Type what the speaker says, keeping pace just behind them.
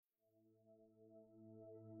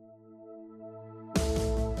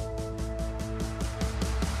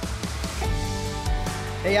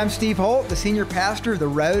Hey, I'm Steve Holt, the senior pastor of The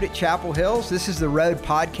Road at Chapel Hills. This is The Road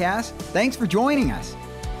Podcast. Thanks for joining us.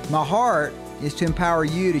 My heart is to empower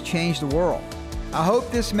you to change the world. I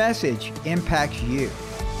hope this message impacts you.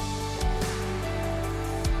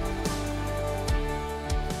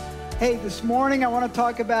 Hey, this morning I want to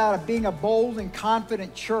talk about being a bold and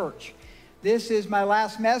confident church. This is my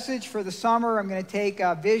last message for the summer. I'm going to take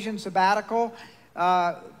a vision sabbatical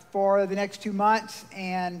for the next 2 months,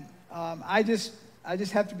 and I just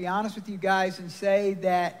have to be honest with you guys and say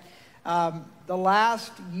that the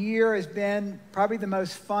last year has been probably the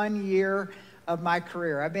most fun year of my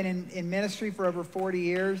career. I've been in ministry for over 40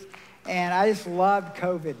 years, and I just loved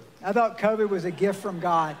COVID. I thought COVID was a gift from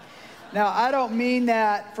God. Now, I don't mean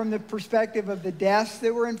that from the perspective of the deaths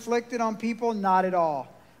that were inflicted on people, not at all.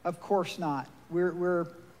 Of course not. We're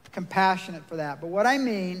compassionate for that. But what I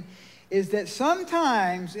mean is that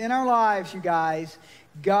sometimes in our lives, you guys,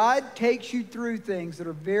 God takes you through things that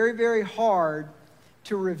are very, very hard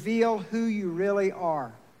to reveal who you really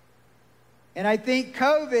are. And I think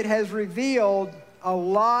COVID has revealed a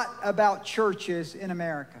lot about churches in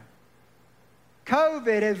America.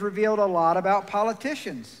 COVID has revealed a lot about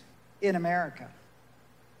politicians in America.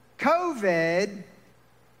 COVID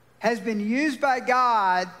has been used by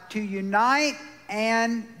God to unite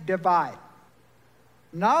and divide.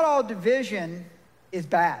 Not all division is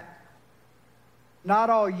bad. Not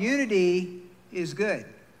all unity is good.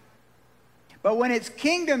 But when it's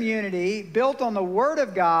kingdom unity built on the Word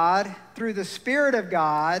of God, through the Spirit of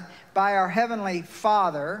God, by our Heavenly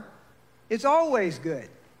Father, it's always good.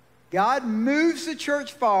 God moves the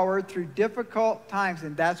church forward through difficult times,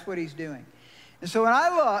 and that's what He's doing. And so when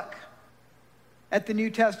I look at the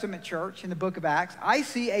New Testament church in the book of Acts, I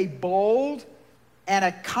see a bold and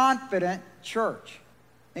a confident church.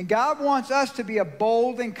 And God wants us to be a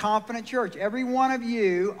bold and confident church. Every one of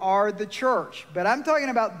you are the church. But I'm talking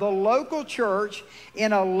about the local church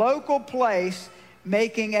in a local place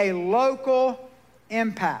making a local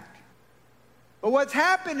impact. But what's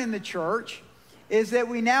happened in the church is that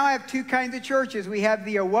we now have two kinds of churches. We have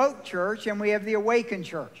the awoke church and we have the awakened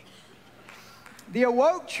church. The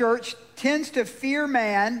awoke church tends to fear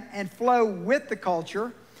man and flow with the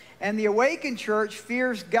culture. And the awakened church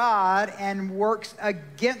fears God and works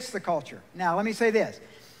against the culture. Now, let me say this.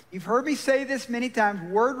 You've heard me say this many times,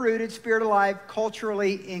 word-rooted, spirit-alive,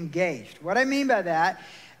 culturally engaged. What I mean by that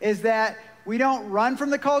is that we don't run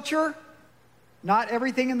from the culture. Not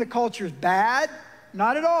everything in the culture is bad.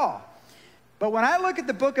 Not at all. But when I look at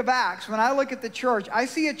the book of Acts, when I look at the church, I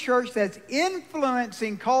see a church that's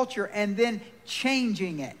influencing culture and then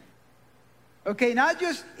changing it. Okay, not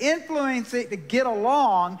just influencing it to get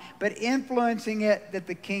along, but influencing it that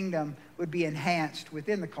the kingdom would be enhanced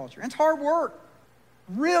within the culture. And it's hard work,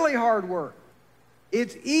 really hard work.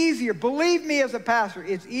 It's easier, believe me as a pastor,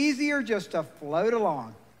 it's easier just to float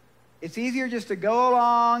along. It's easier just to go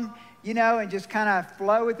along, and just kind of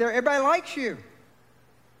flow with there. Everybody likes you.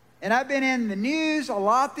 And I've been in the news a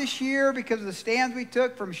lot this year because of the stands we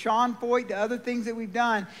took from Sean Foyt to other things that we've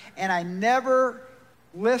done, and I never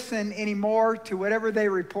listen anymore to whatever they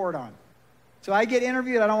report on. So I get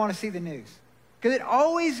interviewed, I don't want to see the news. Because it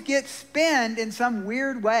always gets spinned in some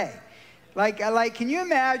weird way. Like, can you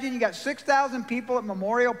imagine you got 6,000 people at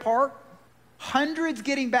Memorial Park, hundreds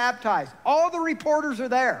getting baptized. All the reporters are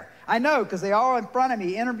there. I know, because they all in front of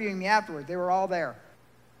me interviewing me afterwards. They were all there.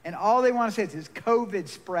 And all they want to say is, COVID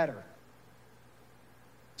spreader.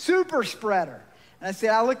 Super spreader. And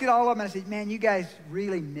I looked at all of them and I said, man, you guys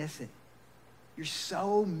really miss it. You're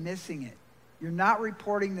so missing it. You're not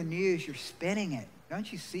reporting the news. You're spinning it.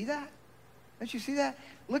 Don't you see that? Don't you see that?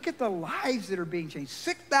 Look at the lives that are being changed.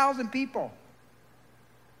 6,000 people.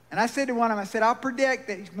 And I said to one of them, I said, I'll predict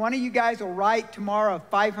that one of you guys will write tomorrow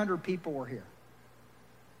 500 people were here.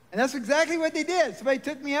 And that's exactly what they did. Somebody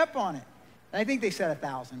took me up on it. And I think they said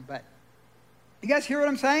 1,000, but you guys hear what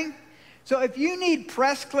I'm saying? So if you need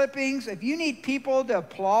press clippings, if you need people to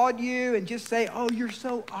applaud you and just say, oh, you're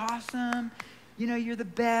so awesome, you're the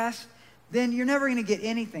best, then you're never going to get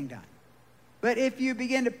anything done. But if you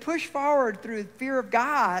begin to push forward through the fear of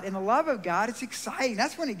God and the love of God, it's exciting.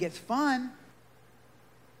 That's when it gets fun.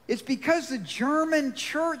 It's because the German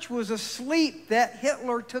church was asleep that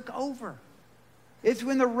Hitler took over. It's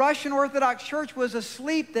when the Russian Orthodox Church was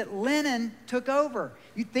asleep that Lenin took over.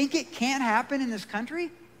 You think it can't happen in this country?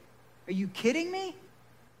 Are you kidding me?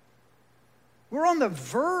 We're on the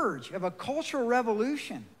verge of a cultural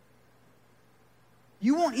revolution.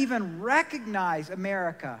 You won't even recognize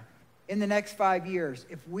America in the next 5 years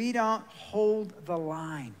if we don't hold the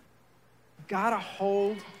line. Gotta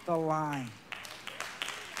hold the line.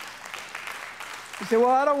 You say, well,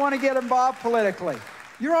 I don't want to get involved politically.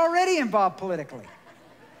 You're already involved politically.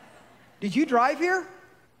 Did you drive here?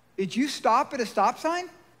 Did you stop at a stop sign?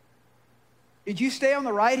 Did you stay on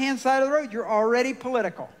the right-hand side of the road? You're already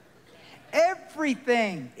political.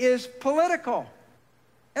 Everything is political.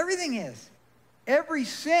 Everything is. Every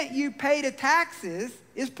cent you pay to taxes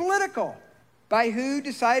is political. By who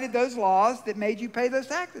decided those laws that made you pay those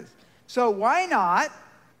taxes? So why not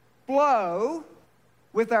flow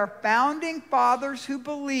with our founding fathers who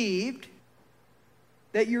believed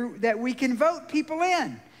that we can vote people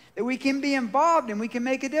in, that we can be involved and we can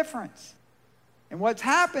make a difference. And what's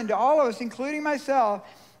happened to all of us, including myself,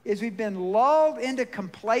 is we've been lulled into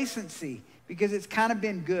complacency because it's kind of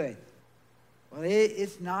been good. Well,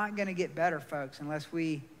 it's not going to get better, folks, unless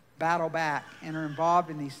we battle back and are involved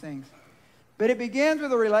in these things. But it begins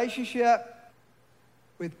with a relationship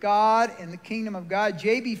with God and the kingdom of God.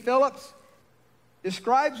 J.B. Phillips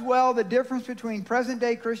describes well the difference between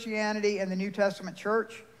present-day Christianity and the New Testament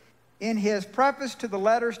church in his preface to the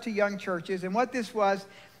letters to young churches. And what this was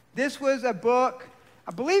a book,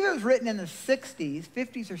 I believe it was written in the 60s,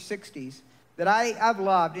 50s or 60s, that I've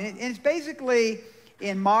loved. And it's basically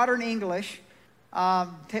in modern English,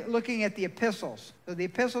 looking at the epistles. So the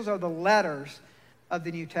epistles are the letters of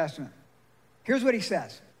the New Testament. Here's what he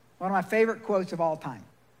says, one of my favorite quotes of all time.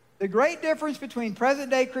 The great difference between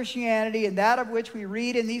present-day Christianity and that of which we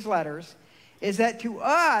read in these letters is that to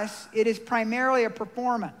us, it is primarily a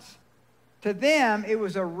performance. To them, it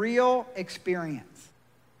was a real experience.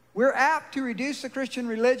 We're apt to reduce the Christian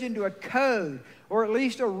religion to a code, or at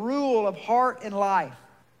least a rule of heart and life.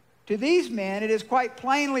 To these men, it is quite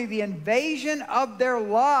plainly the invasion of their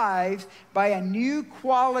lives by a new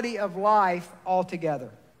quality of life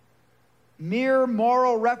altogether. Mere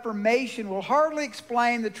moral reformation will hardly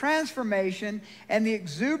explain the transformation and the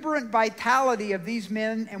exuberant vitality of these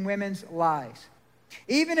men and women's lives.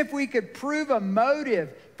 Even if we could prove a motive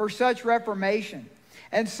for such reformation,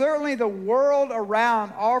 and certainly the world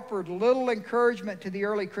around offered little encouragement to the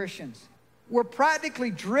early Christians, were practically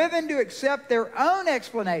driven to accept their own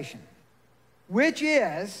explanation, which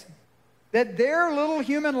is that their little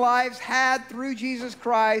human lives had, through Jesus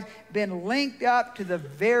Christ, been linked up to the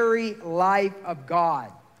very life of God.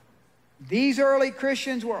 These early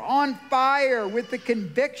Christians were on fire with the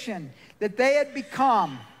conviction that they had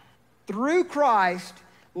become, through Christ,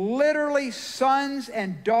 literally sons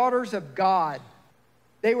and daughters of God.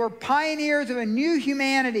 They were pioneers of a new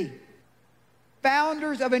humanity,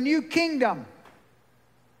 founders of a new kingdom.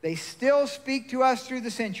 They still speak to us through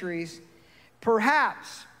the centuries.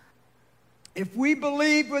 Perhaps, if we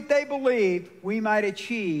believed what they believed, we might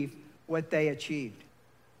achieve what they achieved.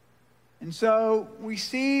 And so we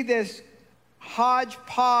see this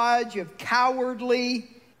hodgepodge of cowardly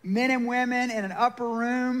men and women in an upper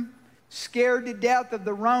room, scared to death of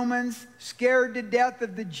the Romans, scared to death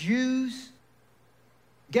of the Jews.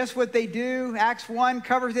 Guess what they do? Acts 1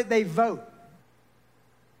 covers it. They vote.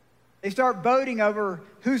 They start voting over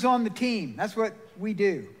who's on the team. That's what we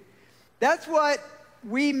do. That's what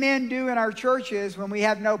we men do in our churches when we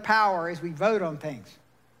have no power, is we vote on things.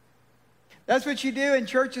 That's what you do in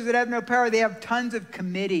churches that have no power. They have tons of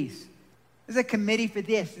committees. There's a committee for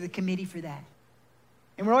this, there's a committee for that.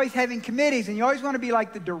 And we're always having committees, and you always want to be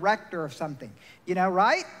like the director of something,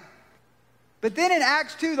 right? But then in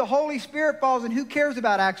Acts 2, the Holy Spirit falls, and who cares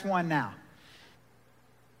about Acts 1 now?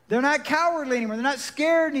 They're not cowardly anymore. They're not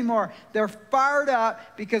scared anymore. They're fired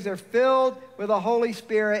up because they're filled with the Holy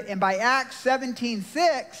Spirit. And by Acts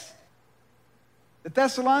 17:6, the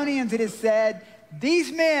Thessalonians, it is said,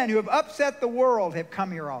 these men who have upset the world have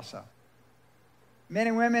come here also. Men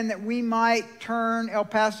and women, that we might turn El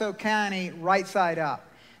Paso County right side up.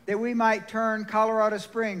 That we might turn Colorado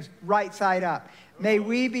Springs right side up. May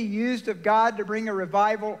we be used of God to bring a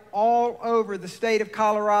revival all over the state of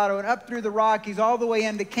Colorado and up through the Rockies, all the way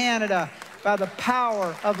into Canada, by the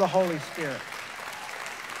power of the Holy Spirit.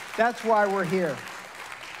 That's why we're here.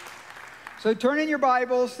 So turn in your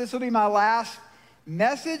Bibles. This will be my last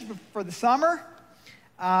message for the summer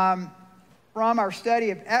from our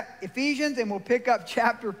study of Ephesians, and we'll pick up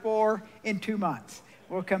chapter 4 in 2 months.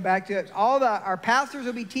 We'll come back to it. Our pastors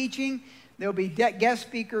will be teaching. There'll be guest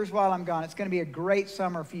speakers while I'm gone. It's going to be a great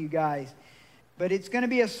summer for you guys. But it's going to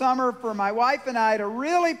be a summer for my wife and I to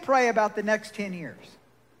really pray about the next 10 years.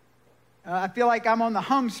 I feel like I'm on the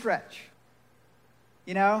home stretch.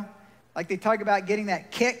 Like they talk about getting that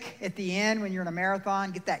kick at the end when you're in a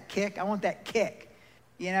marathon. Get that kick. I want that kick.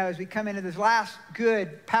 As we come into this last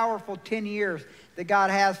good, powerful 10 years that God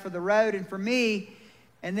has for the road and for me.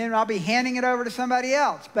 And then I'll be handing it over to somebody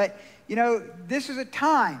else. But, this is a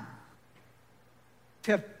time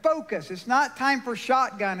to focus. It's not time for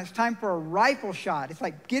shotgun. It's time for a rifle shot. It's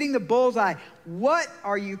like getting the bullseye. What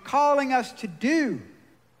are you calling us to do?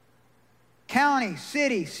 County,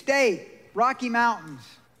 city, state, Rocky Mountains.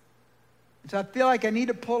 And so I feel like I need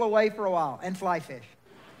to pull away for a while and fly fish.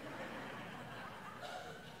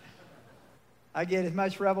 I get as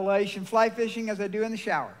much revelation fly fishing as I do in the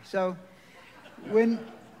shower. So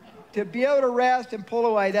to be able to rest and pull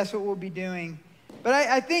away, that's what we'll be doing. But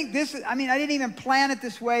I think this is, I didn't even plan it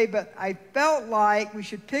this way, but I felt like we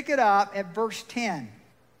should pick it up at verse 10.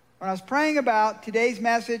 When I was praying about today's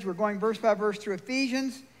message, we're going verse by verse through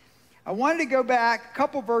Ephesians. I wanted to go back a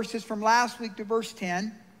couple verses from last week to verse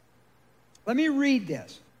 10. Let me read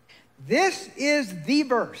this. This is the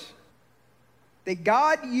verse that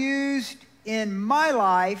God used in my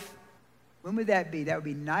life. When would that be? That would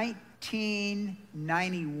be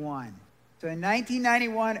 1991. So in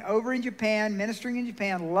 1991, over in Japan, ministering in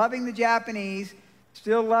Japan, loving the Japanese,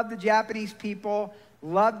 still love the Japanese people,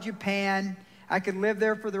 love Japan. I could live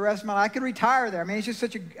there for the rest of my life. I could retire there. It's just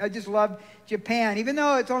I just love Japan. Even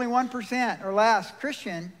though it's only 1% or less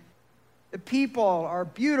Christian, the people are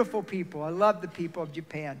beautiful people. I love the people of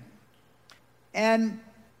Japan. And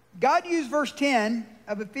God used verse 10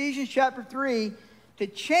 of Ephesians chapter 3 to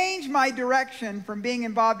change my direction from being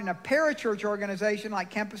involved in a parachurch organization like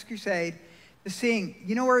Campus Crusade to seeing,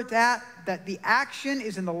 you know where it's at? That the action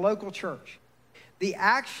is in the local church. The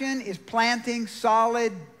action is planting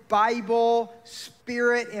solid, Bible,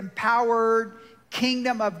 Spirit-empowered,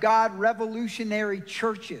 kingdom of God, revolutionary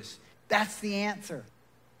churches. That's the answer.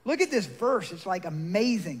 Look at this verse. It's like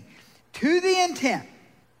amazing. To the intent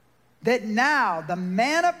that now the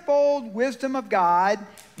manifold wisdom of God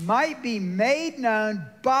might be made known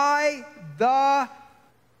by the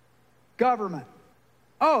government.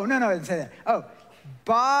 Oh, no, I didn't say that. Oh,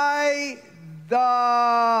 by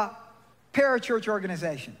the parachurch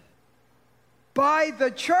organization. By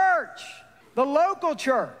the church, the local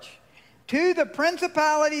church, to the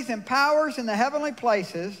principalities and powers in the heavenly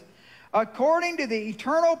places, according to the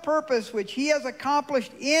eternal purpose which he has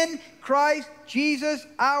accomplished in Christ Jesus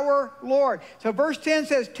our Lord. So verse 10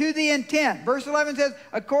 says, to the intent. Verse 11 says,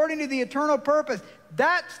 according to the eternal purpose.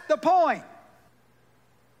 That's the point.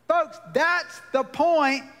 Folks, that's the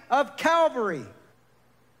point of Calvary.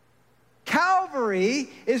 Calvary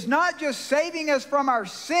is not just saving us from our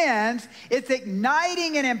sins, it's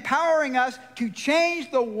igniting and empowering us to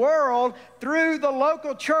change the world through the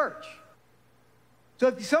local church. So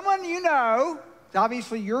if someone you know,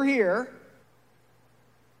 obviously you're here,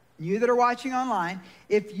 you that are watching online,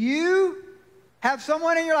 if you have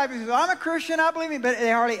someone in your life who says, I'm a Christian, I believe in, but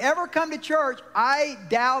they hardly ever come to church, I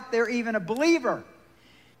doubt they're even a believer.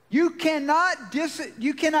 You cannot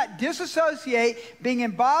disassociate being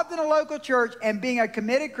involved in a local church and being a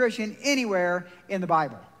committed Christian anywhere in the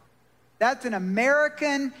Bible. That's an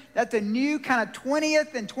American, that's a new kind of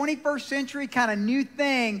 20th and 21st century kind of new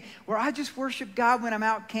thing where I just worship God when I'm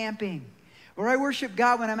out camping, or I worship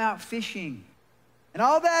God when I'm out fishing. And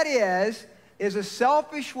all that is a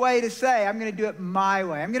selfish way to say, I'm going to do it my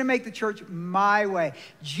way. I'm going to make the church my way.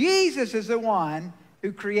 Jesus is the one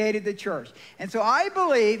who created the church. And so I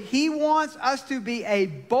believe he wants us to be a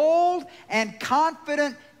bold and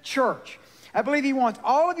confident church. I believe he wants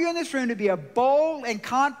all of you in this room to be a bold and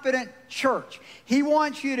confident church. He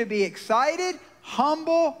wants you to be excited,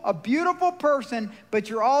 humble, a beautiful person, but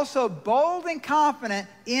you're also bold and confident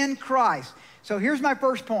in Christ. So here's my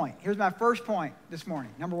first point. Here's my first point this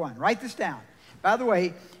morning. Number one, write this down. By the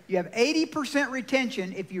way, you have 80%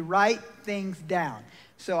 retention if you write things down.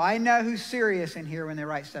 So I know who's serious in here when they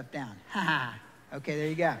write stuff down. Okay, there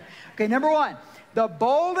you go. Okay, number one, the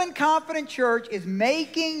bold and confident church is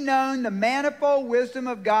making known the manifold wisdom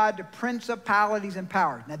of God to principalities and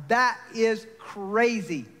powers. Now that is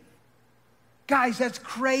crazy. Guys, that's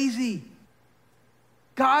crazy.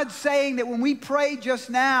 God's saying that when we prayed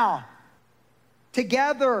just now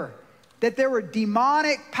together, that there were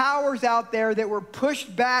demonic powers out there that were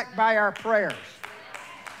pushed back by our prayers.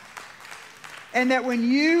 And that when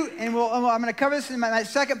you, I'm going to cover this in my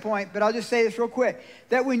second point, but I'll just say this real quick,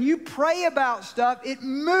 that when you pray about stuff, it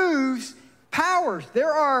moves powers.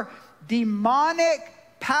 There are demonic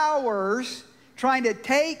powers trying to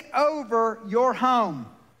take over your home.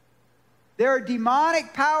 There are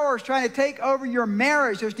demonic powers trying to take over your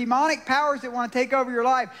marriage. There's demonic powers that want to take over your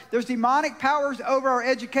life. There's demonic powers over our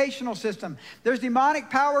educational system. There's demonic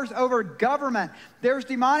powers over government. There's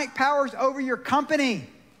demonic powers over your company.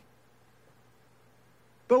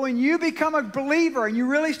 But when you become a believer and you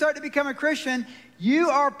really start to become a Christian, you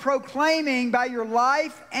are proclaiming by your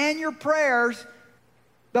life and your prayers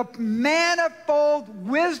The manifold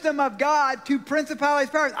wisdom of God to principalities,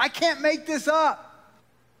 powers. I can't make this up.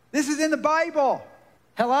 This is in the Bible.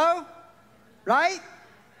 Hello? Right?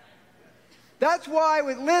 That's why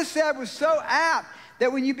what Liz said was so apt,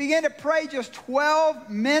 that when you begin to pray just 12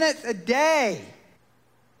 minutes a day,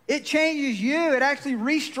 it changes you. It actually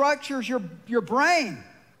restructures your brain.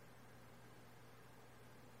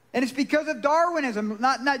 And it's because of Darwinism.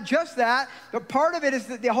 Not just that, but part of it is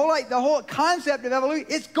that the whole concept of evolution,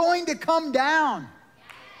 it's going to come down.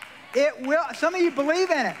 It will. Some of you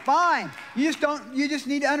believe in it. Fine. You just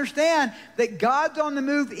need to understand that God's on the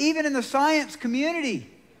move even in the science community.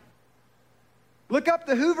 Look up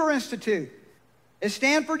the Hoover Institute at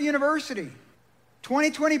Stanford University.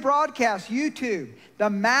 2020 broadcast, YouTube. The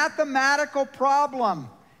mathematical problem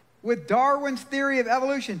with Darwin's theory of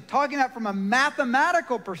evolution, talking about from a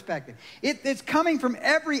mathematical perspective. It's coming from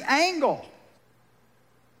every angle.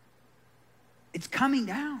 It's coming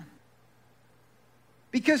down.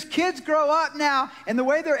 Because kids grow up now, and the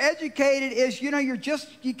way they're educated is,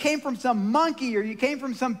 you came from some monkey, or you came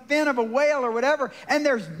from some fin of a whale or whatever, and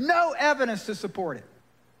there's no evidence to support it.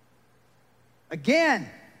 Again,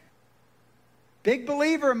 big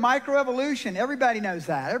believer in microevolution. Everybody knows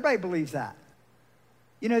that. Everybody believes that.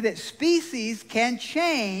 That species can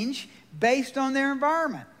change based on their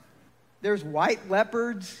environment. There's white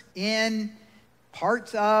leopards in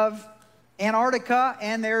parts of Antarctica,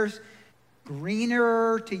 and there's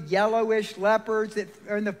greener to yellowish leopards that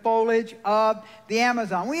are in the foliage of the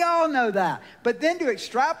Amazon. We all know that. But then to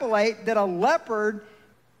extrapolate that a leopard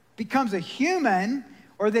becomes a human,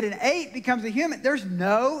 or that an ape becomes a human, there's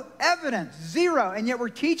no evidence, zero. And yet we're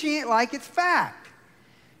teaching it like it's fact.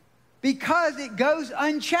 Because it goes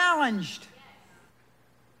unchallenged.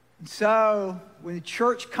 And so, when the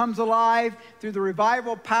church comes alive through the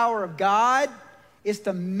revival power of God, it's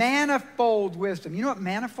the manifold wisdom. You know what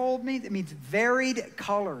manifold means? It means varied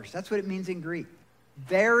colors. That's what it means in Greek.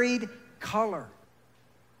 Varied color.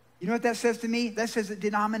 You know what that says to me? That says that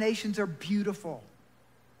denominations are beautiful.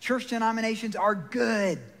 Church denominations are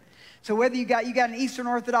good. So whether you got an Eastern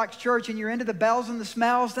Orthodox church and you're into the bells and the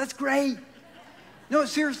smells, that's great. No,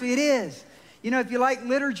 seriously, it is. If you like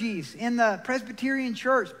liturgies in the Presbyterian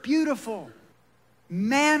church, beautiful,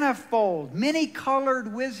 manifold,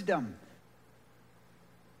 many-colored wisdom.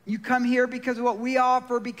 You come here because of what we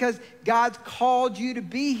offer, because God's called you to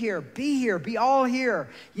be here. Be here. Be all here.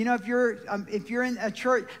 If you're in a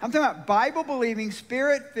church, I'm talking about Bible-believing,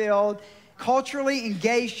 Spirit-filled, culturally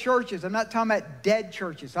engaged churches. I'm not talking about dead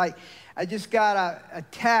churches. I just got a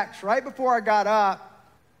text right before I got up.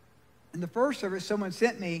 In the first service, someone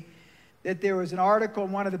sent me that there was an article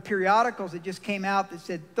in one of the periodicals that just came out that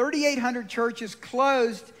said 3,800 churches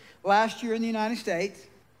closed last year in the United States,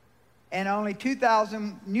 and only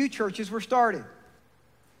 2,000 new churches were started.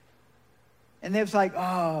 And they was like,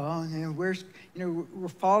 we're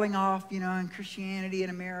falling off, in Christianity in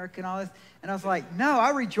America and all this. And I was like, no, I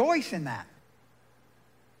rejoice in that.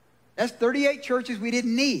 That's 38 churches we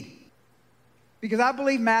didn't need. Because I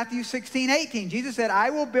believe Matthew 16:18. Jesus said, I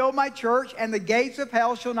will build my church, and the gates of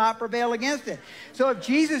hell shall not prevail against it. So if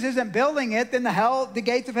Jesus isn't building it, then the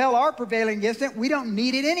gates of hell are prevailing against it. We don't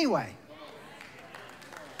need it anyway.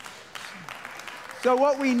 So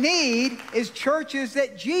what we need is churches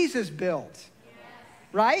that Jesus built.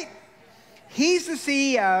 Right? He's the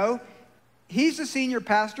CEO. He's the senior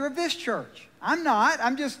pastor of this church. I'm not.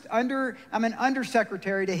 I'm an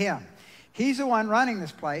undersecretary to him. He's the one running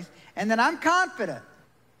this place. And then I'm confident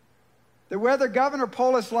that whether Governor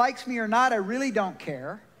Polis likes me or not, I really don't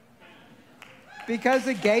care, because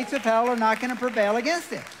the gates of hell are not going to prevail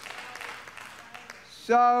against it.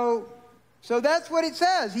 So that's what it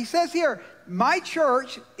says. He says here, my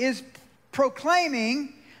church is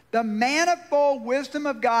proclaiming the manifold wisdom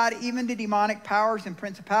of God even to demonic powers and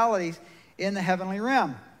principalities in the heavenly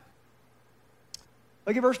realm.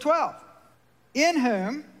 Look at verse 12. In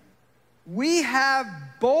whom we have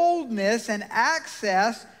boldness and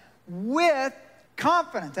access with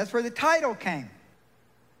confidence. That's where the title came.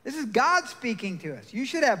 This is God speaking to us. You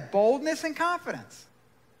should have boldness and confidence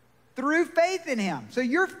through faith in him. So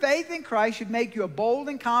your faith in Christ should make you a bold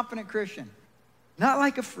and confident Christian. Not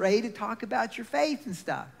like afraid to talk about your faith and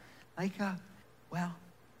stuff. Like, I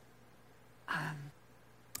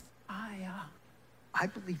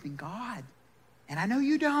believe in God. And I know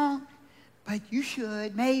you don't, but you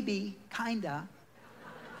should, maybe, kinda.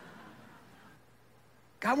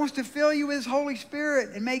 God wants to fill you with his Holy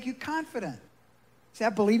Spirit and make you confident. Say, I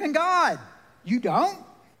believe in God. You don't?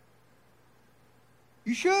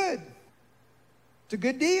 You should. It's a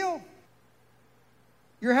good deal.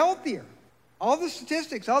 You're healthier. All the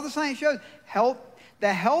statistics, all the science shows, health,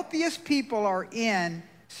 the healthiest people are in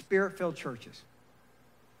Spirit-filled churches.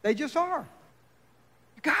 They just are.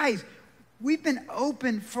 Guys, we've been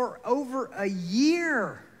open for over a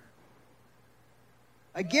year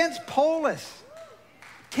against Polis.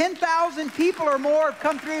 10,000 people or more have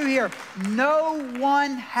come through here. No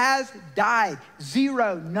one has died.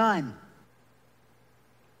 Zero, none.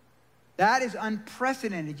 That is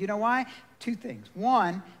unprecedented. You know why? Two things.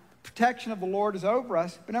 One, the protection of the Lord is over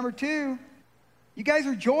us. But number two, you guys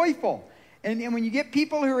are joyful. And when you get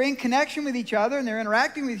people who are in connection with each other and they're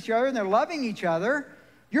interacting with each other and they're loving each other,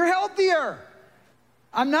 you're healthier.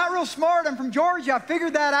 I'm not real smart. I'm from Georgia. I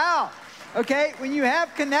figured that out. Okay? When you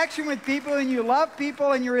have connection with people and you love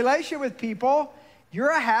people and your relationship with people, you're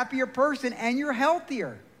a happier person and you're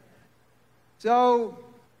healthier. So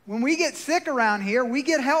when we get sick around here, we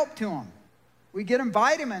get help to them. We get them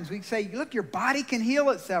vitamins. We say, look, your body can heal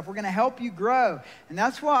itself. We're going to help you grow. And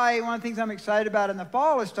that's why one of the things I'm excited about in the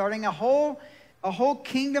fall is starting a whole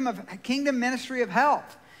kingdom ministry of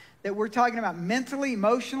health that we're talking about mentally,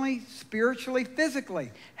 emotionally, spiritually,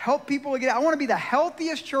 physically. Help people to get out. I want to be the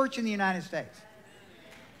healthiest church in the United States.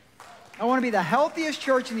 I want to be the healthiest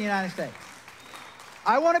church in the United States.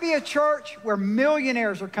 I want to be a church where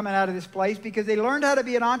millionaires are coming out of this place because they learned how to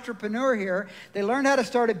be an entrepreneur here. They learned how to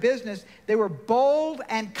start a business. They were bold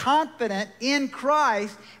and confident in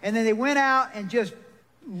Christ, and then they went out and just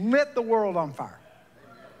lit the world on fire.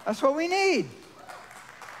 That's what we need.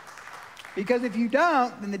 Because if you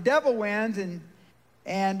don't, then the devil wins,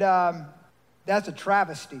 and that's a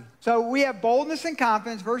travesty. So we have boldness and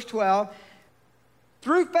confidence, verse 12,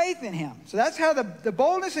 through faith in him. So that's how the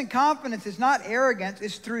boldness and confidence is not arrogance.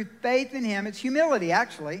 It's through faith in him. It's humility,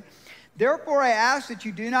 actually. Therefore, I ask that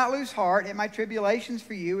you do not lose heart at my tribulations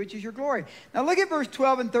for you, which is your glory. Now look at verse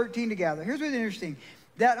 12 and 13 together. Here's what's interesting.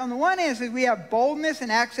 That on the one hand, it says we have boldness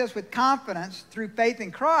and access with confidence through faith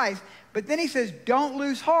in Christ. But then he says, don't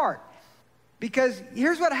lose heart. Because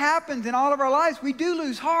here's what happens in all of our lives. We do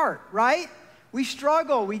lose heart, right? We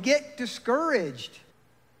struggle. We get discouraged.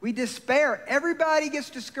 We despair. Everybody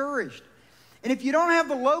gets discouraged. And if you don't have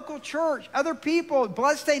the local church, other people,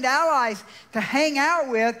 bloodstained allies to hang out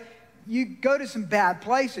with, you go to some bad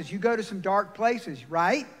places. You go to some dark places,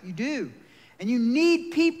 right? You do. And you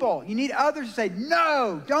need people. You need others to say,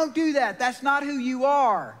 no, don't do that. That's not who you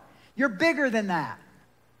are. You're bigger than that.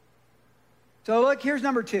 So look, here's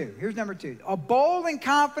number two. Here's number two. A bold and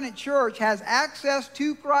confident church has access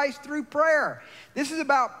to Christ through prayer. This is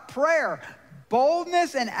about prayer.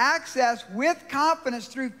 Boldness and access with confidence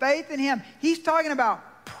through faith in him. He's talking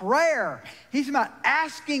about prayer. He's about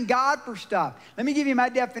asking God for stuff. Let me give you my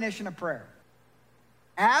definition of prayer.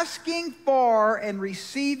 Asking for and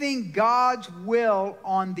receiving God's will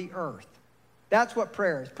on the earth. That's what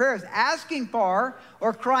prayer is. Prayer is asking for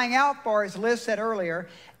or crying out for, as Liz said earlier,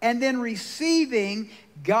 and then receiving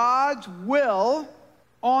God's will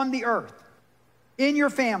on the earth, in your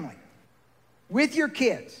family, with your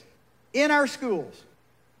kids, in our schools.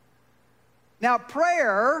 Now,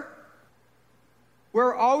 prayer,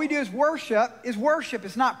 where all we do is worship.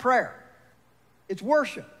 It's not prayer. It's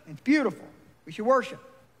worship. It's beautiful. We should worship.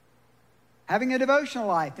 Having a devotional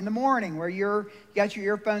life in the morning where you got your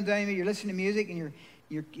earphones on, you're listening to music, and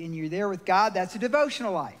you're there with God, that's a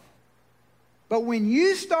devotional life. But when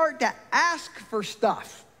you start to ask for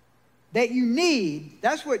stuff that you need,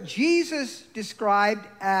 that's what Jesus described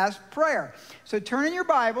as prayer. So turn in your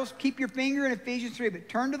Bibles, keep your finger in Ephesians 3, but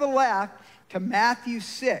turn to the left to Matthew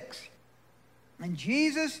 6. And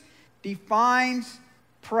Jesus defines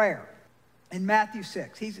prayer in Matthew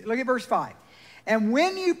 6. Look at verse 5. And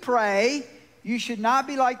when you pray, you should not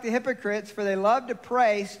be like the hypocrites, for they love to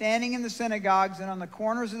pray standing in the synagogues and on the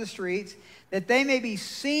corners of the streets, that they may be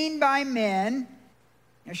seen by men.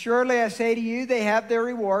 Assuredly, I say to you, they have their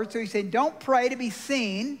reward. So he's saying, don't pray to be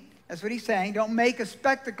seen. That's what he's saying. Don't make a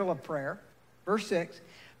spectacle of prayer. Verse 6.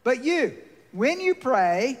 But you, when you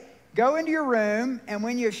pray, go into your room, and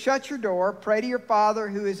when you have shut your door, pray to your Father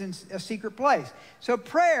who is in a secret place. So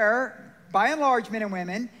prayer, by and large, men and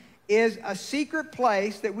women, is a secret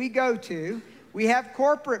place that we go to. We have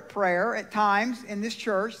corporate prayer at times in this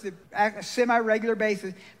church, a semi-regular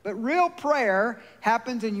basis. But real prayer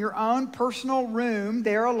happens in your own personal room,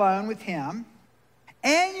 there alone with him.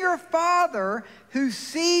 And your Father, who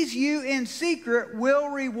sees you in secret, will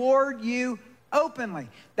reward you openly.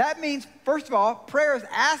 That means, first of all, prayer is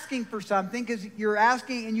asking for something because you're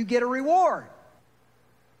asking and you get a reward.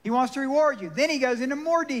 He wants to reward you. Then he goes into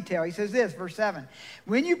more detail. He says this, verse 7.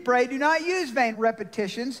 When you pray, do not use vain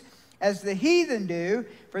repetitions as the heathen do,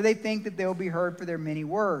 for they think that they will be heard for their many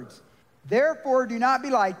words. Therefore, do not be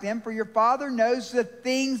like them, for your Father knows the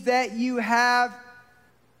things that you have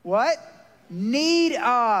what? Need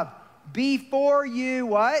of. Before you,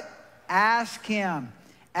 what? Ask him.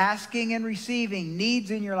 Asking and receiving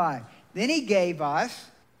needs in your life. Then he gave us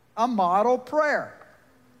a model prayer.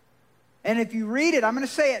 And if you read it, I'm going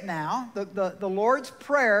to say it now. The Lord's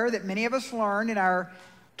Prayer that many of us learned in our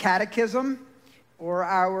catechism or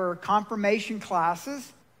our confirmation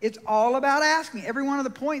classes, it's all about asking. Every one of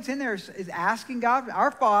the points in there is asking God,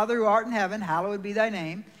 our Father who art in heaven, hallowed be thy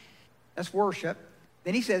name. That's worship.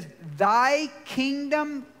 Then he says, thy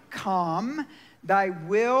kingdom come, thy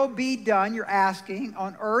will be done. You're asking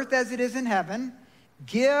on earth as it is in heaven.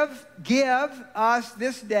 Give us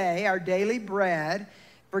this day our daily bread.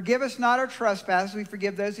 Forgive us not our trespasses. We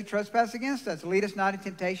forgive those who trespass against us. Lead us not into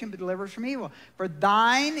temptation, but deliver us from evil. For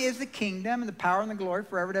thine is the kingdom and the power and the glory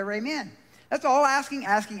forever and ever. Amen. That's all asking.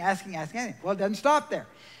 Well, it doesn't stop there.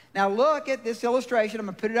 Now look at this illustration. I'm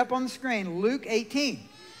going to put it up on the screen. Luke 18.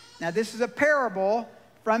 Now this is a parable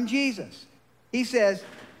from Jesus. He says,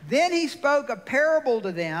 then he spoke a parable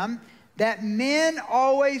to them that men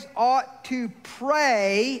always ought to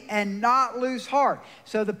pray and not lose heart.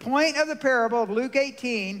 So the point of the parable of Luke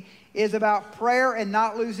 18 is about prayer and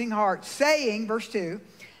not losing heart, saying, verse 2,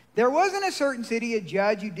 there was in a certain city a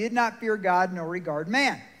judge who did not fear God nor regard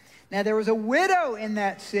man. Now there was a widow in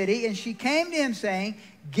that city, and she came to him saying,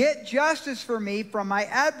 get justice for me from my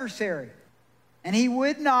adversary. And he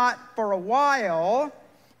would not for a while.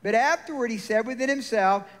 But afterward he said within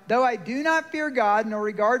himself, though I do not fear God nor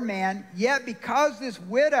regard man, yet because this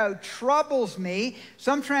widow troubles me,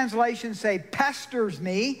 some translations say pesters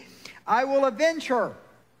me, I will avenge her,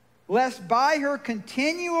 lest by her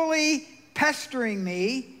continually pestering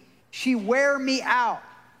me, she wear me out.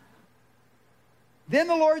 Then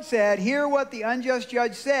the Lord said, hear what the unjust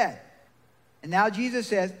judge said. And now Jesus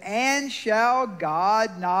says, and shall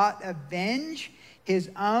God not avenge his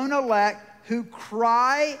own elect who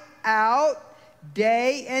cry out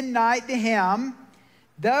day and night to him,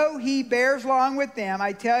 though he bears long with them,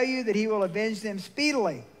 I tell you that he will avenge them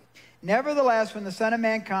speedily. Nevertheless, when the Son of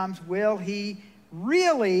Man comes, will he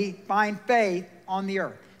really find faith on the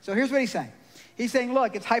earth? So here's what he's saying. He's saying,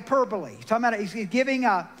 look, it's hyperbole. He's talking about it.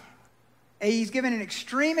 He's giving an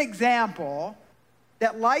extreme example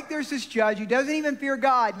that like there's this judge who doesn't even fear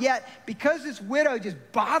God, yet because this widow just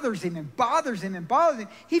bothers him and bothers him and bothers him,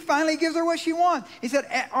 he finally gives her what she wants. He said,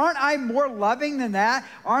 aren't I more loving than that?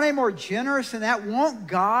 Aren't I more generous than that? Won't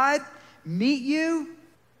God meet you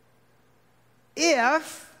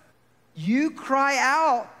if you cry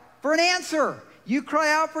out for an answer? You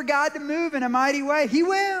cry out for God to move in a mighty way. He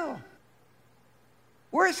will.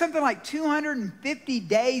 We're at something like 250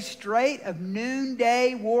 days straight of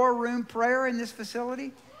noonday war room prayer in this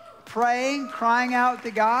facility. Praying, crying out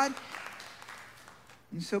to God.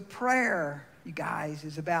 And so prayer, you guys,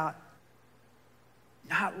 is about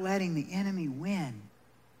not letting the enemy win.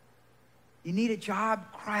 You need a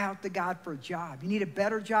job, cry out to God for a job. You need a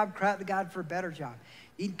better job, cry out to God for a better job.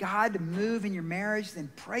 You need God to move in your marriage,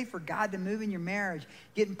 then pray for God to move in your marriage.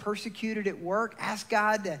 Getting persecuted at work, ask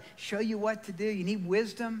God to show you what to do. You need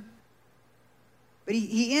wisdom. But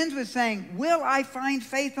he ends with saying, will I find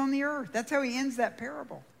faith on the earth? That's how he ends that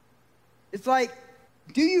parable. It's like,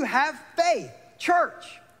 do you have faith?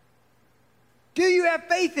 Church, do you have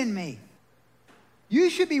faith in me? You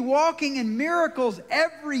should be walking in miracles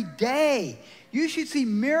every day. You should see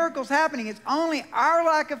miracles happening. It's only our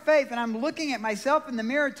lack of faith, and I'm looking at myself in the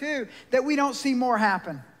mirror too, that we don't see more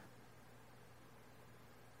happen.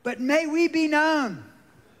 But may we be known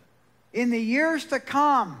in the years to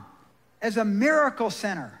come as a miracle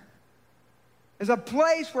center, as a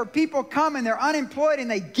place where people come and they're unemployed and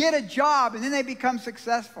they get a job and then they become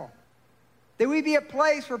successful. That we be a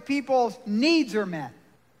place where people's needs are met,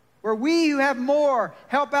 where we who have more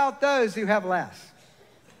help out those who have less.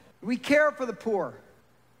 We care for the poor.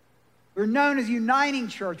 We're known as uniting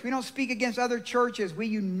church. We don't speak against other churches. We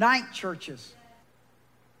unite churches.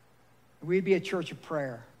 We'd be a church of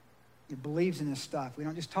prayer. It believes in this stuff. We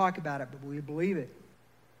don't just talk about it, but we believe it.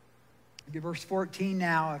 Look at verse 14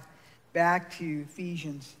 now, back to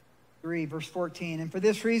Ephesians 3, verse 14. And for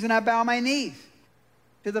this reason I bow my knees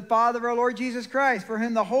to the Father of our Lord Jesus Christ, for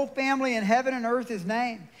whom the whole family in heaven and earth is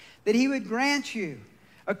named, that he would grant you,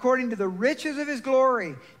 according to the riches of his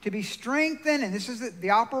glory, to be strengthened, and this is the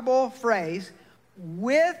operable phrase,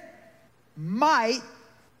 with might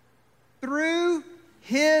through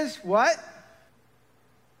his what?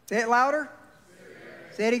 Say it louder.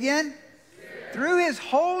 Spirit. Say it again. Spirit. Through his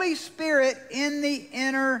Holy Spirit in the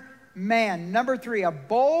inner man. Number 3, a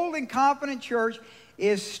bold and confident church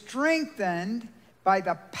is strengthened by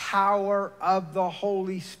the power of the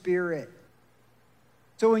Holy Spirit.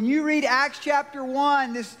 So when you read Acts chapter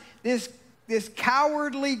 1, this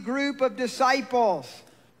cowardly group of disciples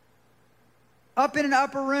up in an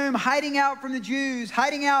upper room, hiding out from the Jews,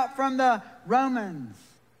 hiding out from the Romans.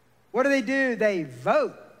 What do? They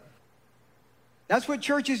vote. That's what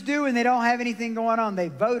churches do when they don't have anything going on. They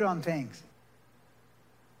vote on things.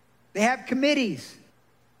 They have committees.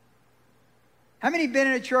 How many have been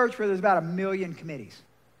in a church where there's about 1 million committees?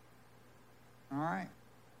 All right.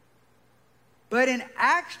 But in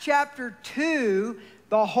Acts chapter 2,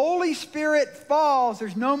 the Holy Spirit falls.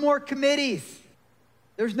 There's no more committees.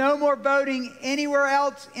 There's no more voting anywhere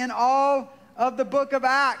else in all of the book of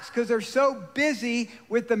Acts because they're so busy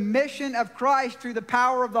with the mission of Christ through the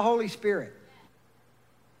power of the Holy Spirit.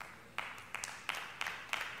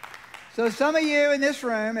 So some of you in this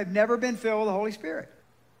room have never been filled with the Holy Spirit.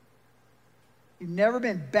 You've never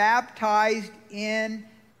been baptized in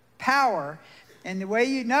power. And the way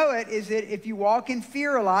you know it is that if you walk in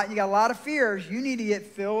fear a lot, you got a lot of fears, you need to get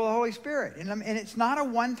filled with the Holy Spirit. And it's not a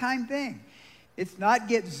one-time thing. It's not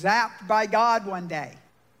get zapped by God one day.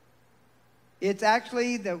 It's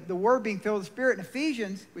actually the word being filled with the Spirit in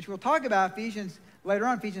Ephesians, which we'll talk about, Ephesians later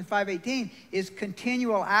on, Ephesians 5:18, is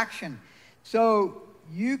continual action. So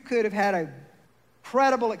you could have had a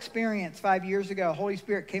incredible experience 5 years ago. Holy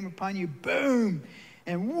Spirit came upon you, boom,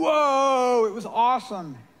 and whoa, it was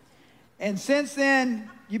awesome. And since then,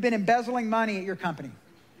 you've been embezzling money at your company.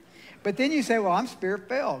 But then you say, well, I'm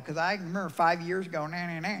Spirit-filled, because I remember 5 years ago,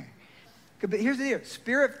 nah. But here's the deal.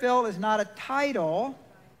 Spirit-filled is not a title.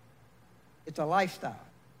 It's a lifestyle.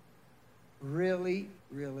 Really,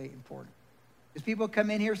 really important. Because people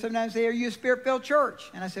come in here sometimes and say, are you a Spirit-filled church?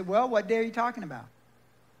 And I said, well, what day are you talking about?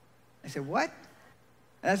 They said, what?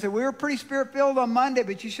 And I said, we were pretty Spirit-filled on Monday,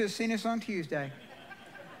 but you should have seen us on Tuesday.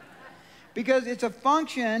 Because it's a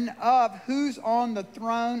function of who's on the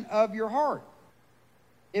throne of your heart.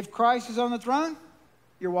 If Christ is on the throne,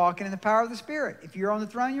 you're walking in the power of the Spirit. If you're on the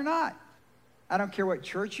throne, you're not. I don't care what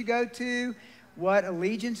church you go to, what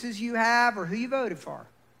allegiances you have, or who you voted for.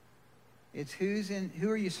 It's who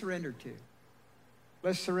are you surrendered to.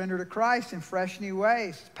 Let's surrender to Christ in fresh new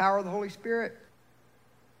ways. It's the power of the Holy Spirit.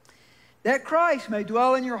 That Christ may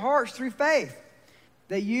dwell in your hearts through faith.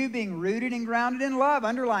 That you being rooted and grounded in love.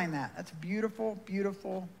 Underline that. That's a beautiful,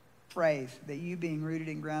 beautiful phrase. That you being rooted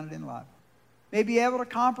and grounded in love. May be able to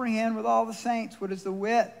comprehend with all the saints what is the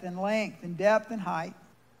width and length and depth and height.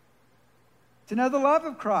 To know the love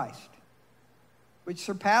of Christ, which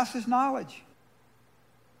surpasses knowledge.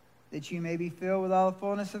 That you may be filled with all the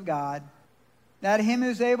fullness of God. Now to him who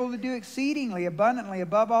is able to do exceedingly abundantly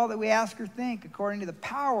above all that we ask or think, according to the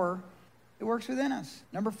power that works within us.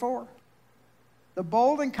 Number 4. The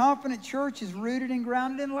bold and confident church is rooted and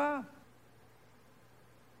grounded in love.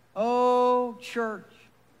 Oh, church,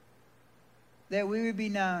 that we would be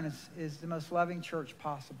known as the most loving church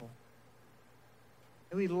possible.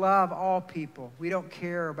 That we love all people. We don't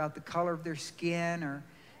care about the color of their skin or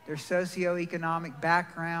their socioeconomic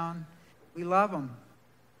background. We love them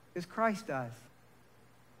because Christ does.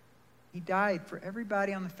 He died for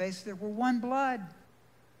everybody on the face of the earth. We're one blood.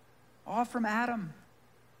 All from Adam.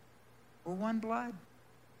 We're one blood.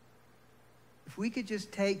 If we could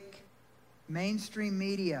just take mainstream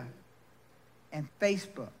media and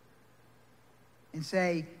Facebook and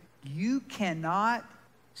say, you cannot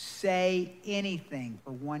say anything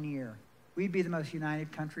for 1 year, we'd be the most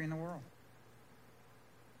united country in the world.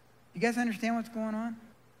 You guys understand what's going on?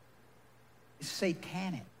 It's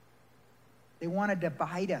satanic. They want to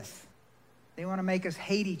divide us. They want to make us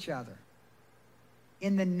hate each other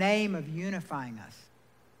in the name of unifying us.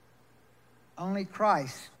 Only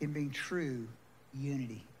Christ can bring true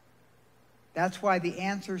unity. That's why the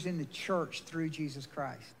answer's in the church through Jesus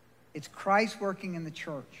Christ. It's Christ working in the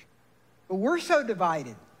church. But we're so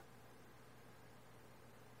divided.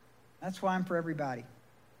 That's why I'm for everybody.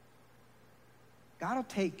 God will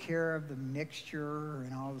take care of the mixture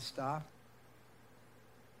and all the stuff.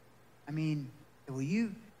 I mean, well,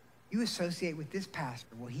 you associate with this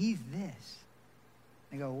pastor. Well, he's this.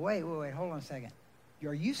 They go, wait, hold on a second.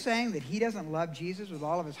 Are you saying that he doesn't love Jesus with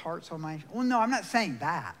all of his heart, soul, mind? Well, no, I'm not saying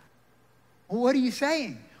that. Well, what are you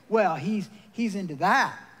saying? Well, he's into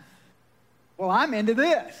that. Well, I'm into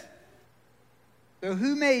this. So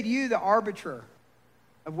who made you the arbiter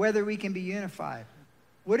of whether we can be unified?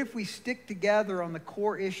 What if we stick together on the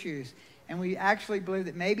core issues and we actually believe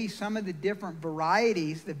that maybe some of the different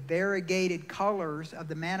varieties, the variegated colors of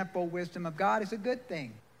the manifold wisdom of God is a good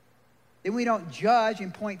thing? Then we don't judge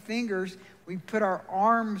and point fingers. We put our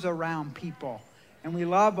arms around people and we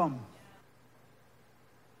love them.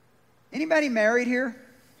 Anybody married here?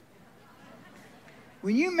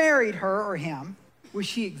 When you married her or him, Was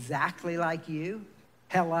she exactly like you?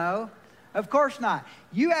 Hello? Of course not.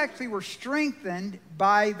 You actually were strengthened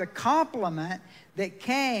by the compliment that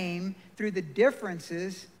came through the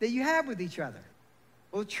differences that you have with each other.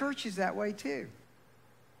 Well, the church is that way too.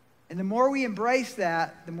 And the more we embrace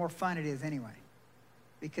that, the more fun it is anyway.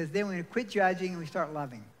 Because then we quit judging and we start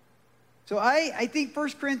loving. So I think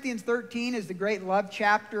 1 Corinthians 13 is the great love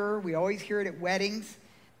chapter. We always hear it at weddings.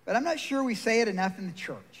 But I'm not sure we say it enough in the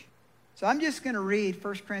church. So I'm just going to read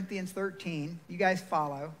 1 Corinthians 13. You guys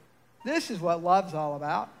follow. This is what love's all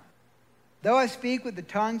about. Though I speak with the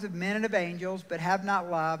tongues of men and of angels, but have not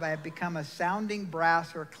love, I have become a sounding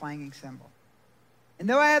brass or a clanging cymbal. And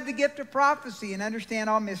though I have the gift of prophecy and understand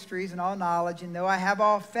all mysteries and all knowledge, and though I have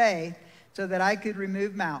all faith so that I could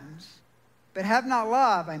remove mountains, but have not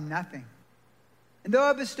love, I am nothing. And though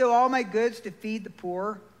I bestow all my goods to feed the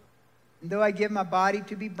poor, and though I give my body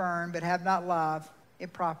to be burned, but have not love,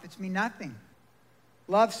 it profits me nothing.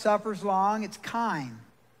 Love suffers long, it's kind.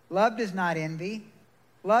 Love does not envy.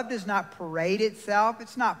 Love does not parade itself.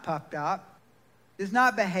 It's not puffed up. Does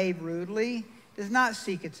not behave rudely. Does not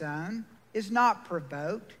seek its own. Is not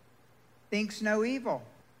provoked. Thinks no evil.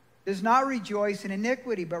 Does not rejoice in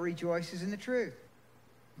iniquity, but rejoices in the truth.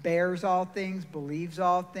 Bears all things, believes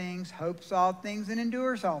all things, hopes all things, and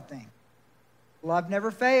endures all things. Love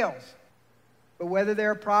never fails. But whether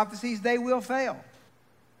there are prophecies, they will fail.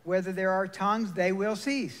 Whether there are tongues, they will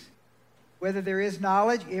cease. Whether there is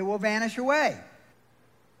knowledge, it will vanish away.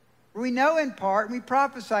 We know in part, and we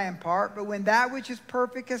prophesy in part, but when that which is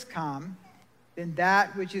perfect has come, then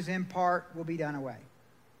that which is in part will be done away.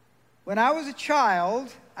 When I was a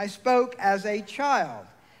child, I spoke as a child.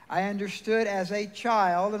 I understood as a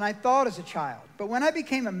child, and I thought as a child. But when I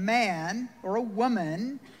became a man or a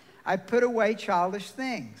woman, I put away childish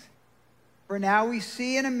things. For now we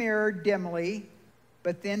see in a mirror dimly,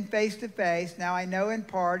 but then face to face. Now I know in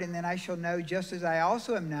part, and then I shall know just as I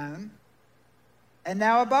also am known. And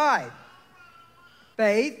now abide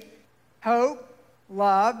faith, hope,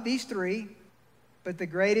 love, these three. But the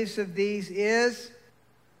greatest of these is,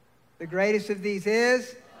 the greatest of these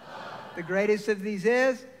is, the greatest of these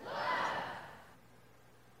is.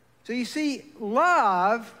 So you see,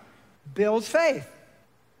 love builds faith.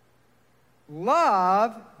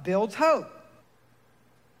 Love builds hope.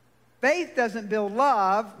 Faith doesn't build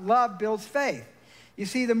love. Love builds faith. You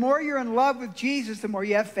see, the more you're in love with Jesus, the more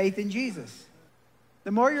you have faith in Jesus.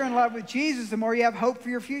 The more you're in love with Jesus, the more you have hope for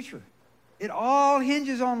your future. It all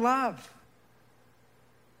hinges on love.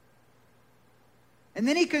 And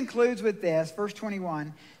then he concludes with this, verse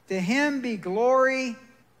 21. To him be glory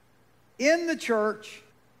in the church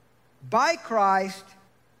by Christ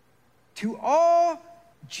to all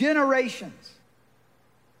generations,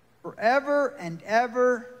 forever and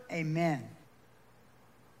ever. Amen.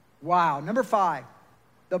 Wow. Number 5.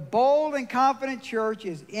 The bold and confident church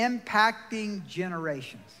is impacting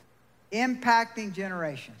generations. Impacting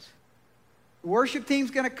generations. The worship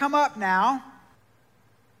team's going to come up now,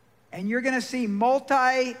 and you're going to see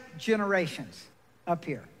multi-generations up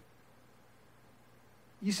here.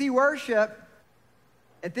 You see worship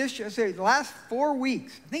at this church, so the last 4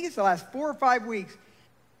 weeks, I think it's the last 4 or 5 weeks,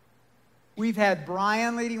 we've had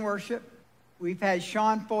Brian leading worship. We've had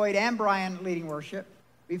Sean Foyd and Brian leading worship.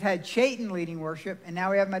 We've had Chayton leading worship. And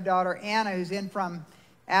now we have my daughter Anna, who's in from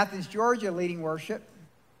Athens, Georgia, leading worship.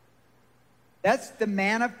 That's the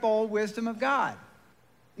manifold wisdom of God.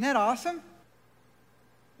 Isn't that awesome?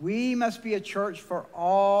 We must be a church for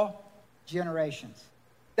all generations.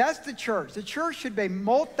 That's the church. The church should be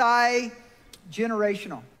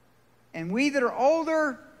multi-generational. And we that are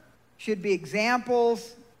older should be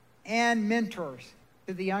examples and mentors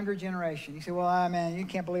to the younger generation. You say, well, man, you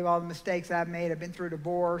can't believe all the mistakes I've made. I've been through a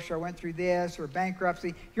divorce, or I went through this, or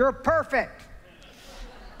bankruptcy. You're perfect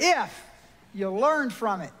if you learn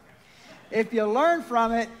from it. If you learn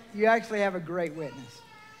from it, you actually have a great witness.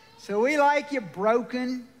 So we like you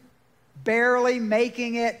broken, barely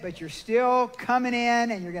making it, but you're still coming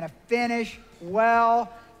in and you're going to finish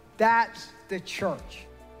well. That's the church.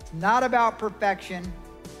 It's not about perfection.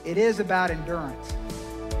 It is about endurance.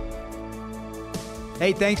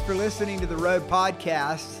 Hey, thanks for listening to the Road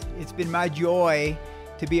Podcast. It's been my joy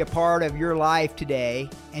to be a part of your life today.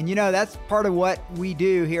 And you know, that's part of what we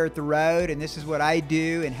do here at the Road, and this is what I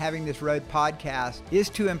do in having this Road Podcast, is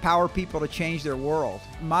to empower people to change their world.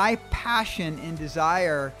 My passion and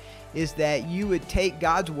desire is that you would take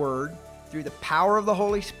God's Word through the power of the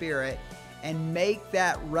Holy Spirit and make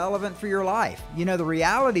that relevant for your life. You know, the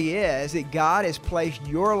reality is that God has placed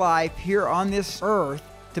your life here on this earth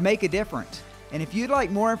to make a difference. And if you'd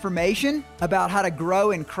like more information about how to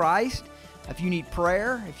grow in Christ, If you need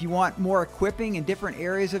prayer, if you want more equipping in different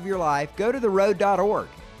areas of your life, go to theroad.org.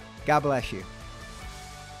 God bless you.